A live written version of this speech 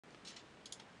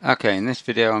Okay, in this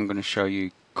video I'm going to show you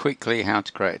quickly how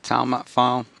to create a tilemap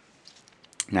file.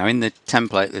 Now in the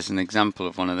template there's an example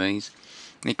of one of these.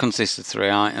 It consists of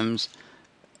 3 items,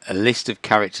 a list of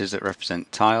characters that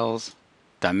represent tiles,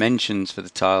 dimensions for the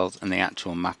tiles, and the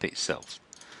actual map itself.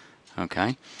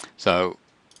 Okay, so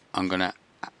I'm going to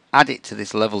add it to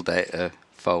this level data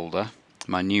folder,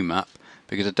 my new map,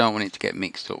 because I don't want it to get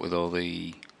mixed up with all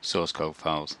the source code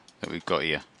files that we've got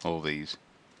here, all these.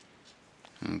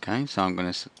 Okay, so I'm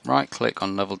going to right click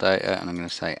on level data and I'm going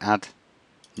to say add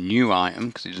new item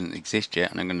because it doesn't exist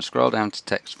yet, and I'm going to scroll down to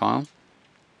text file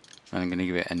and I'm going to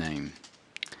give it a name.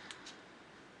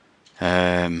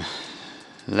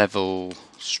 Level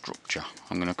structure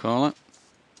I'm going to call it,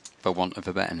 for want of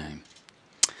a better name.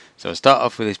 So I start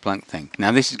off with this blank thing.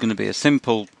 Now this is going to be a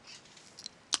simple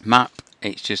map.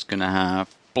 It's just going to have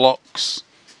blocks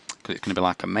because it's going to be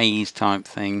like a maze type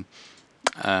thing,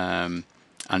 and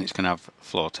it's going to have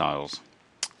floor tiles.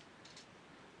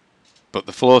 But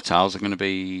the floor tiles are going to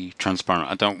be transparent.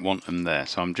 I don't want them there,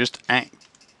 so I'm just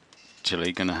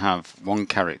actually going to have one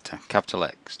character, capital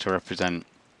X, to represent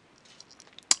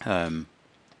how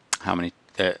many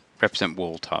represent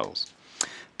wall tiles.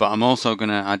 But I'm also going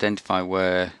to identify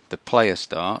where the player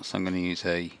starts. I'm going to use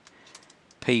a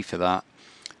P for that,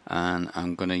 and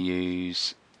I'm going to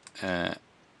use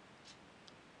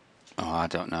I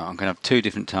don't know. I'm going to have 2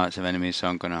 different types of enemies, so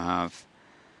I'm going to have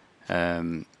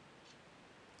an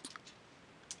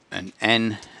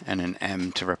N and an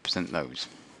M to represent those.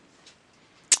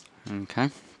 Okay.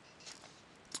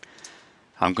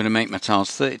 I'm going to make my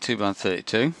tiles 32 by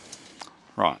 32.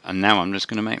 Right, and now I'm just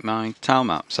going to make my tile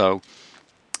map. So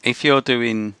if you're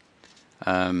doing,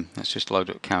 let's just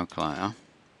load up calculator.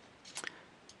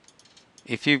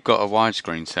 If you've got a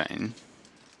widescreen setting,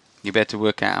 you better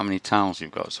work out how many tiles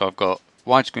you've got. So I've got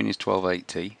widescreen is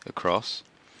 1280 across,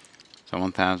 so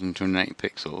 1280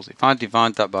 pixels. If I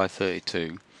divide that by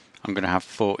 32, I'm going to have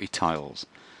 40 tiles.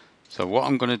 So what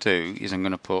I'm going to do is I'm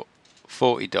going to put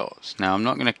 40 dots. Now I'm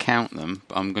not going to count them,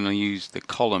 but I'm going to use the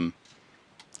column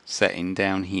setting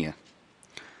down here.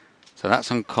 So that's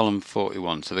on column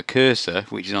 41. So the cursor,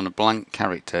 which is on a blank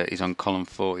character, is on column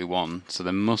 41. So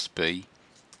there must be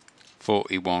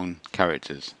 41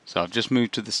 characters. So I've just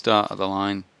moved to the start of the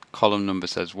line. Column number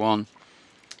says 1.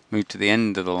 Move to the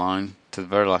end of the line, to the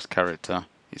very last character.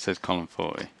 It says column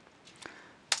 40.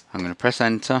 I'm going to press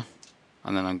enter,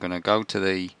 and then I'm going to go to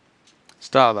the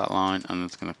start of that line, and I'm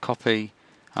just going to copy,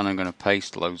 and I'm going to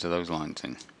paste loads of those lines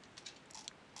in.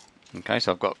 Okay,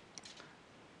 so I've got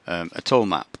a tool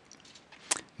map.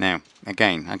 Now,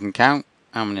 again, I can count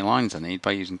how many lines I need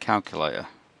by using calculator.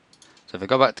 So if I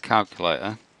go back to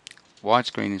calculator,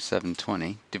 widescreen is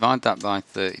 720, divide that by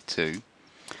 32, and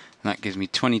that gives me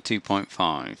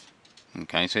 22.5.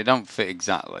 Okay, so it don't fit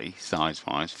exactly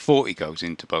size-wise. 40 goes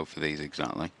into both of these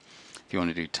exactly, if you want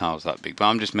to do tiles that big. But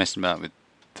I'm just messing about with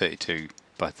 32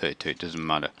 by 32, it doesn't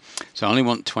matter. So I only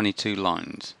want 22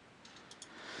 lines.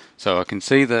 So I can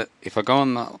see that if I go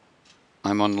on that,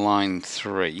 I'm on line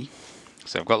 3.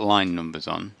 So I've got line numbers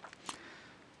on.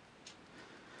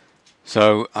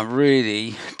 So I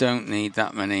really don't need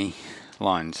that many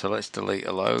lines. So let's delete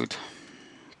a load.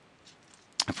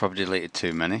 I've probably deleted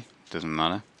too many. Doesn't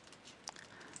matter.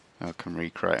 I can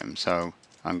recreate them. So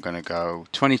I'm going to go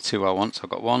 22 I want. So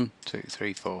I've got 1, 2,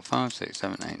 3, 4, 5, 6,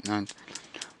 7, 8, 9,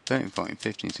 13, 14,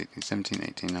 15, 16, 17,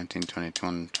 18, 19, 20,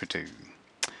 21, 22.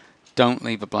 Don't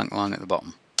leave a blank line at the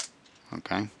bottom.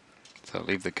 Okay. So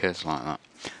leave the cursor like that.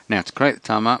 Now to create the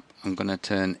tile map, I'm going to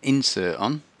turn insert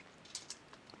on,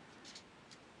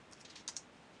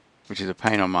 which is a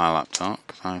pain on my laptop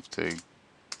because I have to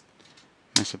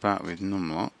mess about with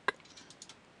numlock.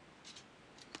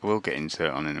 I will get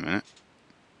insert on in a minute.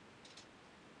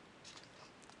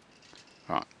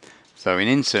 Right, so in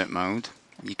insert mode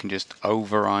you can just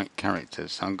overwrite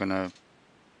characters. So I'm going to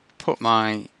put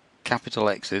my capital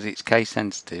X's, it's case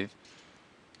sensitive,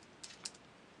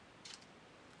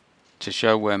 to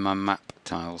show where my map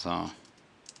tiles are.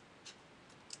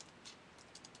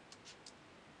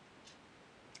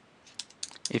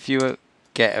 If you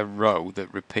get a row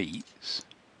that repeats,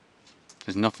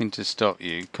 there's nothing to stop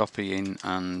you copying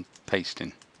and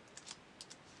pasting.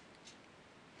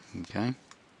 Okay,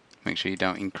 make sure you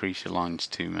don't increase your lines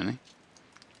too many.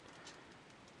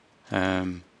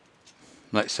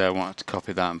 Let's say I wanted to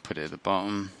copy that and put it at the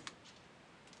bottom.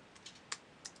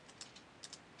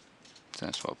 So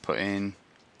that's what I'll put in.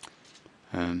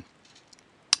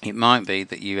 It might be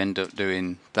that you end up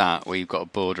doing that where you've got a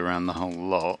border around the whole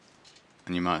lot,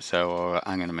 and you might say, oh,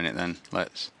 hang on a minute then,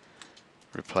 let's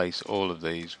replace all of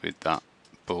these with that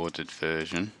bordered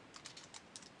version.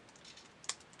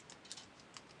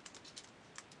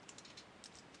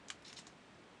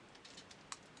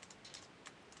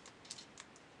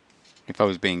 If I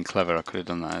was being clever, I could have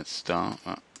done that at the start,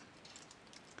 but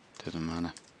doesn't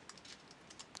matter.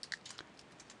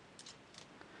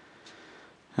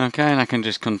 Okay, and I can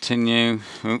just continue.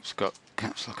 Oops, got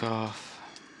caps lock off.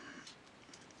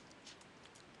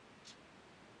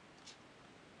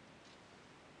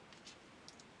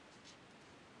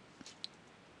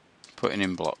 Putting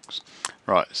in blocks.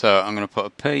 Right, so I'm going to put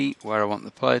a P where I want the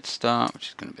player to start, which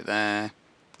is going to be there.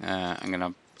 I'm going to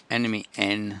have enemy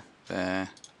N there.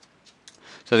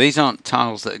 So these aren't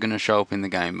tiles that are going to show up in the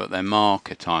game, but they're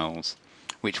marker tiles,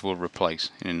 which we'll replace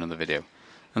in another video.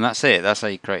 And that's it. That's how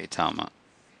you create a tile map.